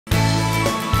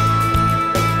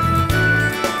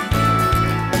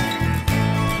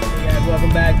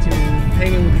Welcome back to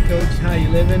Hangin with the Coach. How you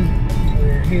living?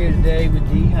 We're here today with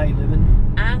Dee. How you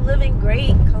living? I'm living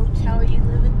great, Coach. How are you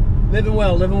living? Living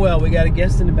well, living well. We got a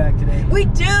guest in the back today. We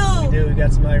do. We do. We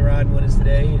got somebody riding with us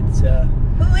today. It's Who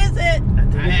is it?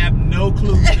 I have no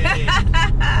clue who that is.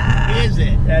 Who is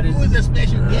it? That is, who is the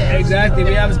special guest? Exactly.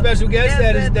 We have a special guest.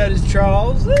 Yes, that is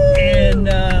Charles. Woo! And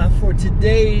for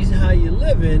today's How You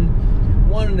Living,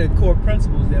 one of the core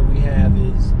principles that we have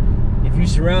is if you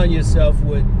surround yourself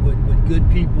with good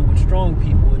people, with strong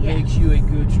people, it Yes. makes you a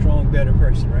good, strong, better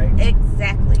person, right?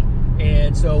 Exactly.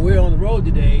 And so we're on the road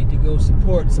today to go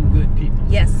support some good people.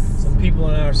 Yes. Some people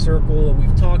in our circle.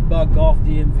 We've talked about Golf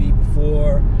DMV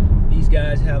before. These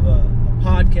guys have a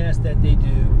podcast that they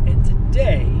do. And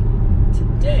today,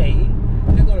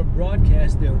 they're going to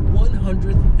broadcast their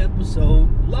 100th episode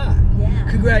live. Yeah.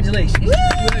 Congratulations. Woo!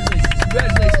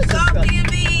 Congratulations. Golf DMV.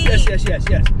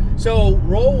 Yes. So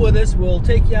roll with us. We'll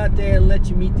take you out there and let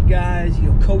you meet the guys.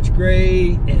 You know, Coach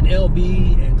Gray and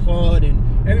LB and Claude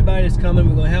and everybody that's coming.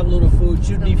 We're going to have a little food.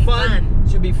 Should be fun.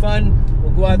 Should be fun.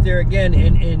 We'll go out there again.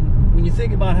 And when you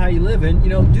think about how you living,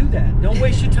 do that. Don't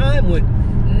waste your time with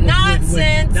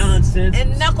Nonsense. Nonsense.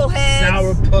 And knuckleheads.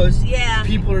 Sourpuss. Yeah.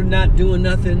 People are not doing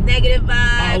nothing. Negative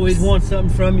vibes. Always want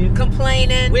something from you.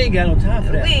 Complaining. We ain't got no time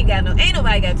for that. Ain't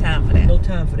nobody got time for that. No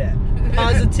time for that.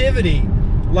 Positivity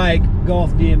like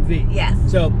Golf DMV. Yes.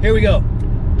 So here we go.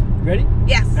 Ready?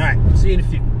 Yes. All right. See you in a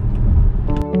few.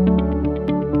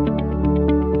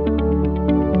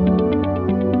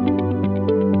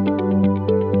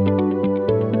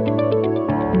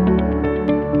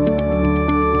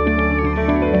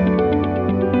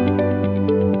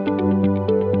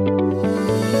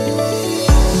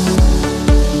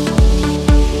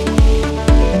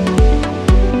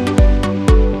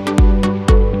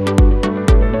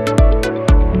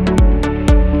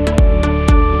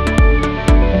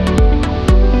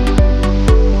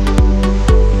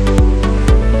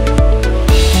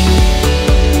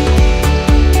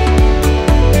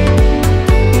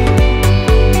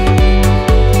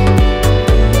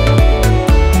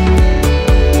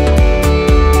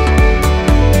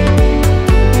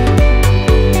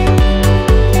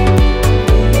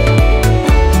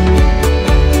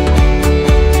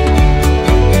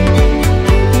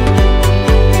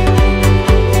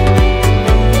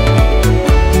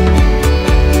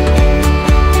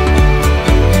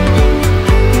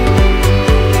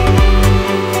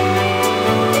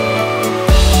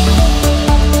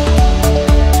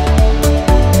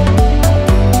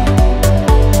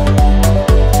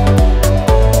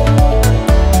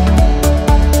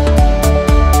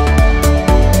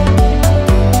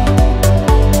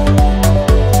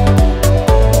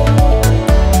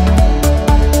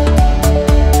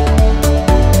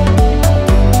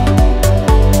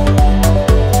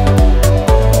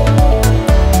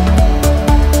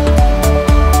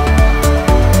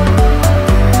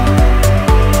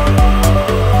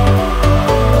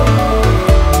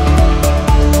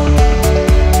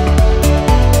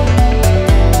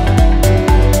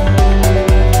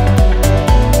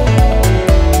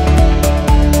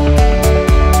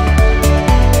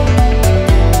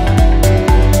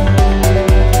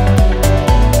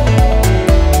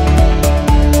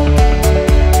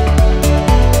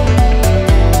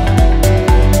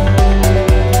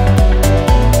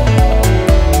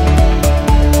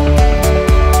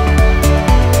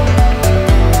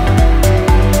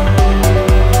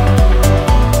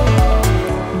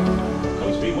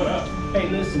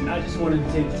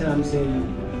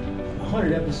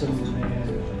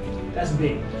 That's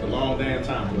big. It's a long damn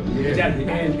time. Yeah. Exactly.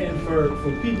 And for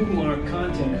people who aren't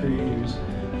content creators,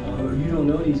 or you don't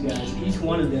know these guys, each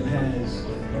one of them has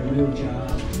a real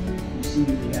job. You see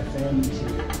that they have families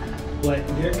here. But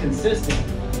they're consistent.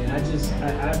 And I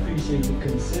appreciate the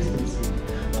consistency.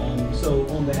 So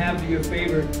on behalf of your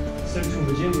favorite Central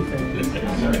Virginia fans,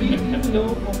 even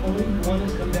though only one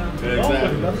has come down to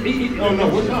exactly. No,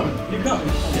 we're coming. You're coming.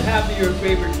 On behalf of your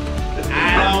favorite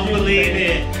I don't believe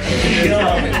it. No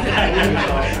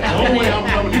way I'm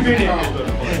coming to Charleston.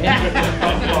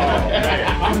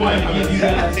 I'm going to give you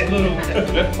guys a little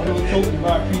token of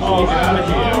our appreciation.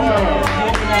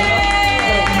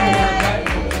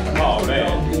 Oh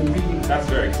man, that's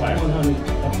very classy. 100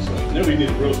 episodes. Then we need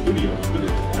a real studio.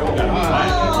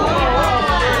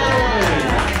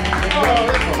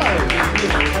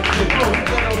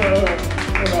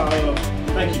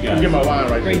 Thank you guys. Get my line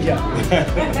right. Great job. We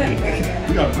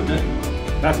gotta put that.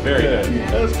 That's very good.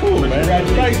 That's cool, man.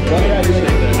 Congratulations.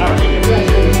 Congratulations. All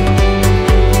right.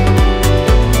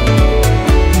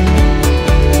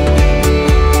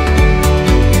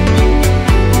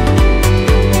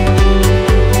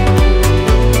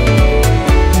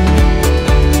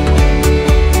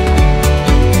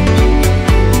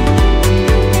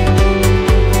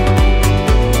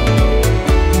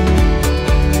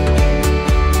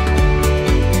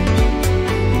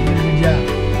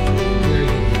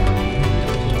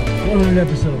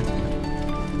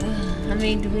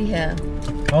 have.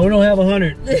 Oh, we don't have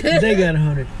 100. They got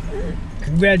 100.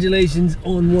 Congratulations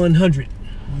on 100.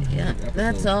 Yeah,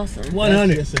 that's awesome.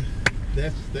 100.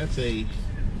 That's a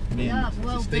man. Yeah,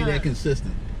 well stay done. that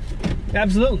consistent.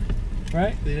 Absolutely.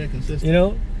 Right? Stay that consistent. You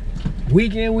know,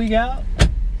 week in, week out.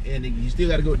 And you still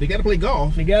got to go. They got to play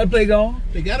golf. They got to play golf.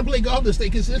 They got to play golf to stay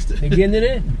consistent. They're getting it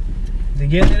in. They're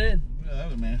getting it in.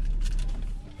 Well, man.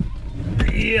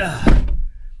 Yeah.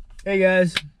 Hey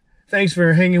guys, thanks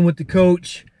for hanging with the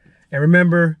coach. And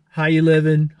remember, how you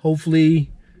living?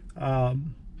 Hopefully,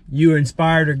 you were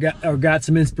inspired or got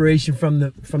some inspiration from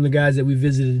the guys that we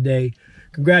visited today.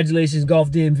 Congratulations,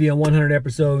 Golf DMV on 100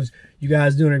 episodes. You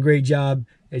guys doing a great job.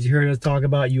 As you heard us talk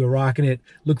about, you are rocking it.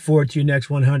 Look forward to your next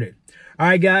 100. All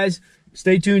right, guys,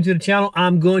 stay tuned to the channel.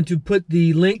 I'm going to put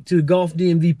the link to the Golf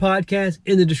DMV Podcast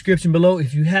in the description below.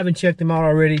 If you haven't checked them out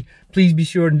already, please be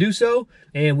sure to do so,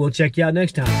 and we'll check you out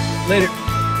next time.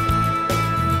 Later.